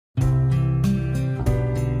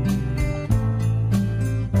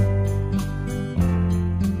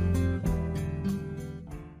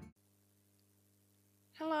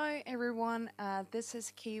This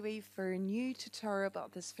is Kiwi for a new tutorial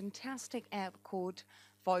about this fantastic app called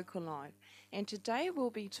VocaLive. And today we'll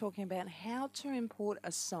be talking about how to import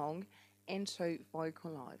a song into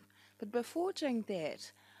VocaLive. But before doing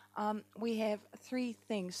that, we have three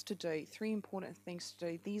important things to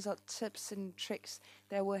do. These are tips and tricks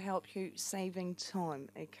that will help you saving time,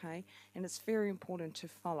 okay? And it's very important to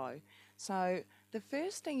follow. So the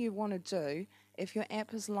first thing you want to do, if your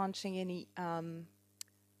app is launching any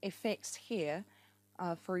effects here,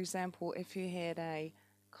 for example, if you had a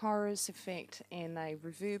chorus effect and a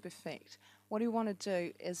reverb effect, what you want to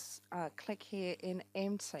do is click here in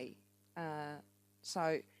empty.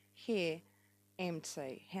 So here,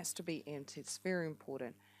 empty, has to be empty, it's very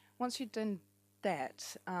important. Once you've done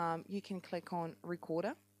that, you can click on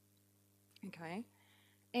recorder, okay,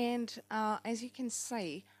 and as you can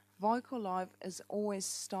see, VocaLive is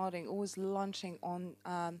always launching on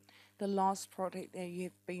the last project that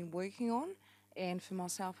you've been working on. And for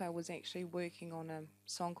myself, I was actually working on a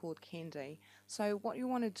song called Candy. So what you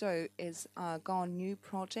want to do is go on New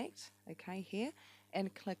Project, okay, here,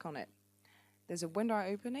 and click on it. There's a window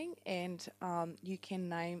opening, and you can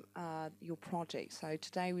name your project. So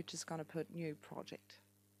today we're just going to put New Project.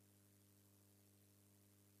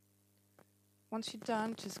 Once you're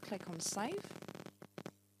done, just click on Save.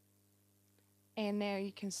 And now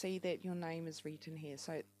you can see that your name is written here.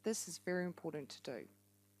 So this is very important to do.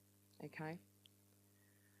 Okay.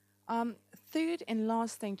 Third and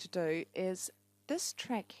last thing to do is this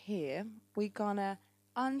track here, we're gonna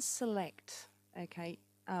unselect, okay,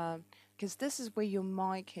 because this is where your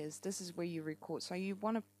mic is, this is where you record. So you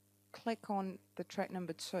want to click on the track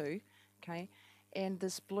number 2, okay, and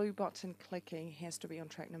this blue button clicking has to be on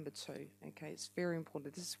track number 2, okay, it's very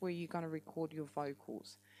important. This is where you're going to record your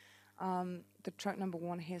vocals. The track number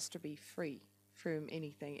 1 has to be free from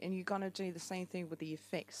anything, and you're going to do the same thing with the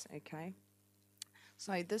effects, okay.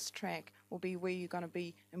 So this track will be where you're going to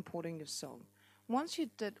be importing your song. Once you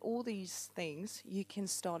did all these things, you can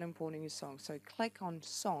start importing your song. So click on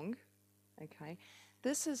Song, okay.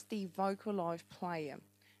 This is the VocaLive player,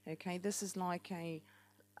 okay. This is like a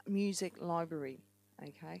music library,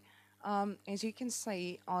 okay. As you can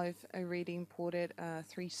see, I've already imported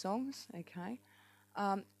 3 songs, okay.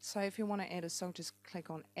 So if you want to add a song, just click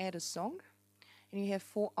on Add a Song, and you have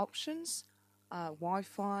 4 options: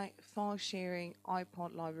 Wi-Fi, file sharing,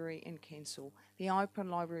 iPod library, and cancel. The iPod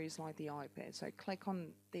library is like the iPad, so click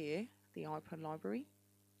on there, the iPod library.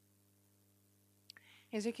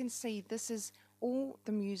 As you can see, this is all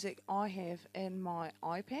the music I have in my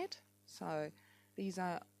iPad, so these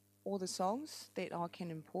are all the songs that I can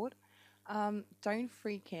import. Don't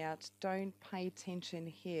freak out, don't pay attention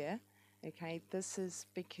here. Okay, this is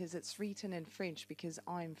because it's written in French, because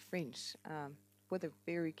I'm French, with a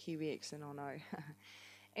very Kiwi accent, I know.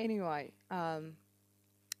 Anyway,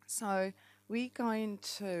 so we're going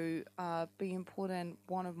to be importing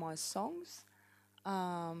one of my songs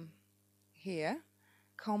here.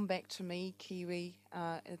 Come Back to Me, Kiwi.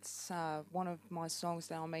 It's one of my songs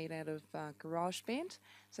that I made out of GarageBand.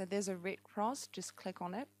 So there's a red cross, just click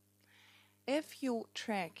on it. If your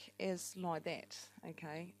track is like that,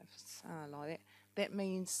 okay, if it's like that, that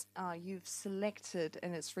means you've selected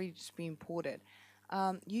and it's ready to be imported.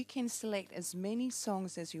 You can select as many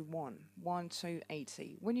songs as you want, 1 to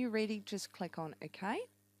 80. When you're ready, just click on OK.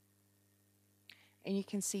 And you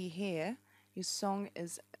can see here, your song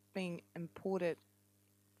is being imported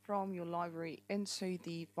from your library into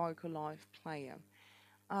the VocaLive player.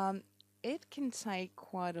 It can take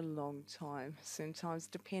quite a long time sometimes,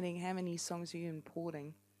 depending how many songs you're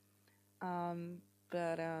importing.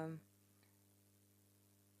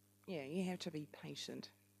 Yeah, you have to be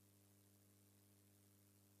patient.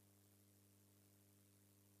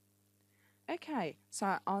 Okay,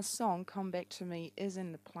 so our song, Come Back to Me, is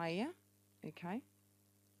in the player, okay.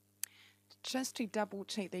 Just to double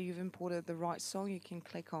check that you've imported the right song, you can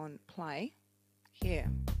click on play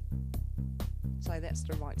here. So that's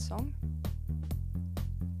the right song.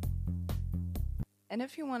 And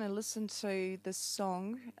if you want to listen to this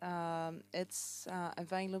song, it's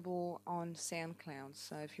available on SoundCloud.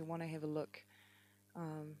 So if you want to have a look,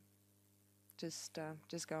 just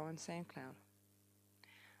go on SoundCloud.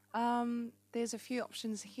 There's a few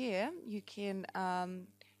options here. You can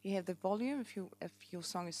you have the volume. If your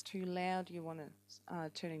song is too loud, you want to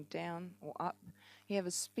turn it down or up. You have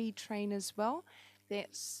a speed train as well.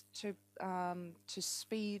 That's to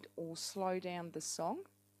speed or slow down the song.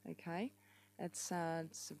 Okay. It's a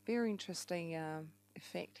very interesting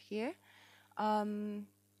effect here. You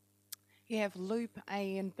have loop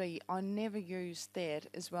A and B. I never use that,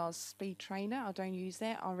 as well as speed trainer. I don't use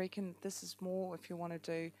that. I reckon this is more if you want to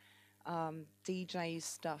do DJ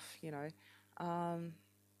stuff, you know. I'm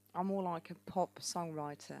more like a pop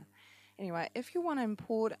songwriter. Anyway, if you want to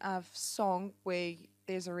import a song where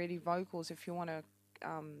there's already vocals, if you want to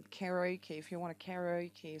karaoke, if you want a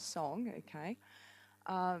karaoke song, okay.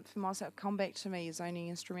 For myself, Come Back to Me is only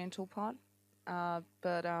instrumental part.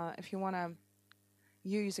 But if you want to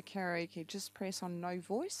use a karaoke, just press on no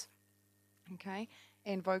voice, okay,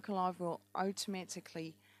 and VocaLive will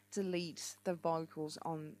automatically delete the vocals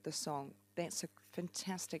on the song. That's a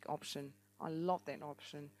fantastic option. I love that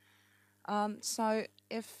option. So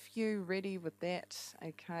if you're ready with that,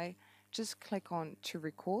 okay, just click on to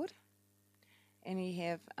record, and you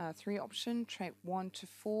have 3 options: track 1 to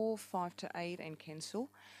 4, 5 to 8, and cancel.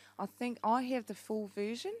 I think I have the full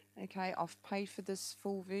version. Okay, I've paid for this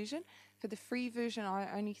full version. For the free version,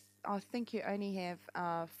 I think you only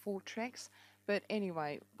have 4 tracks. But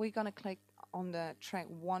anyway, we're gonna click on the track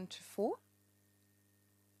 1 to 4.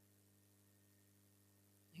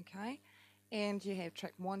 Okay, and you have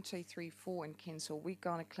track 1, 2, 3, 4, and cancel. We're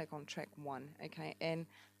gonna click on track 1. Okay, and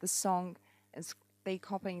the song is they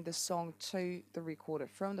copying the song to the recorder,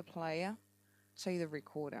 from the player to the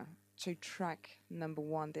recorder, to track number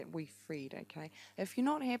 1 that we freed. Okay, if you're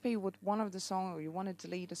not happy with one of the song, or you want to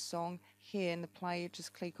delete a song here in the player,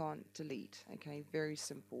 just click on delete. Okay, very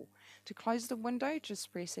simple. To close the window,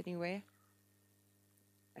 just press anywhere.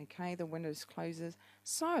 Okay, the window closes.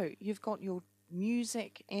 So you've got your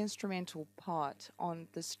music instrumental part on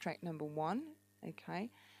this track number 1. Okay,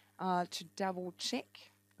 to double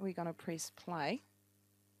check, we're going to press play,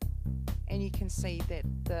 and you can see that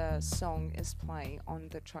the song is playing on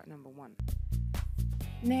the track number 1.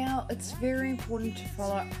 Now, it's very important to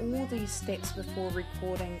follow all these steps before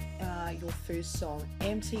recording your first song.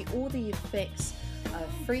 Empty all the effects,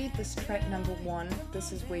 free this track number 1,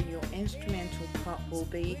 this is where your instrumental part will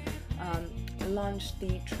be. Launch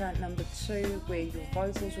the track number 2, where your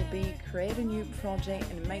vocals will be. Create a new project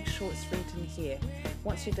and make sure it's written here.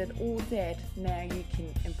 Once you did all that, now you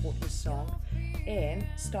can import your song and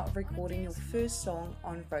start recording your first song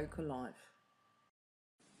on VocaLive.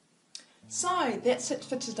 So that's it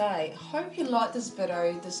for today. Hope you liked this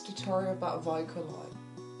video, this tutorial about VocaLive.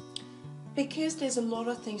 Because there's a lot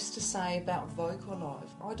of things to say about VocaLive,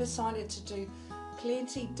 I decided to do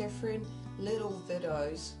plenty different little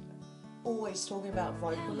videos always talking about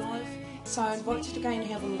VocaLive. So I invite you to go and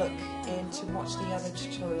have a look and to watch the other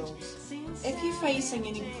tutorials. If you're facing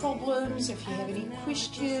any problems, if you have any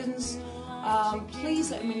questions,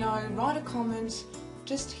 please let me know. Write a comment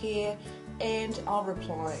just here and I'll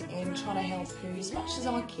reply and try to help you as much as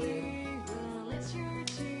I can.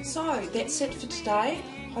 So that's it for today.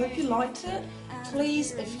 Hope you liked it.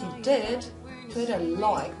 Please, if you did, put a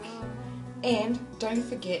like and don't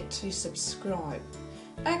forget to subscribe.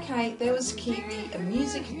 Okay, that was Kiwi, a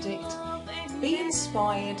music addict. Be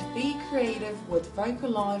inspired, be creative with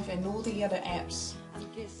VocaLive and all the other apps.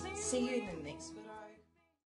 See you in the next video.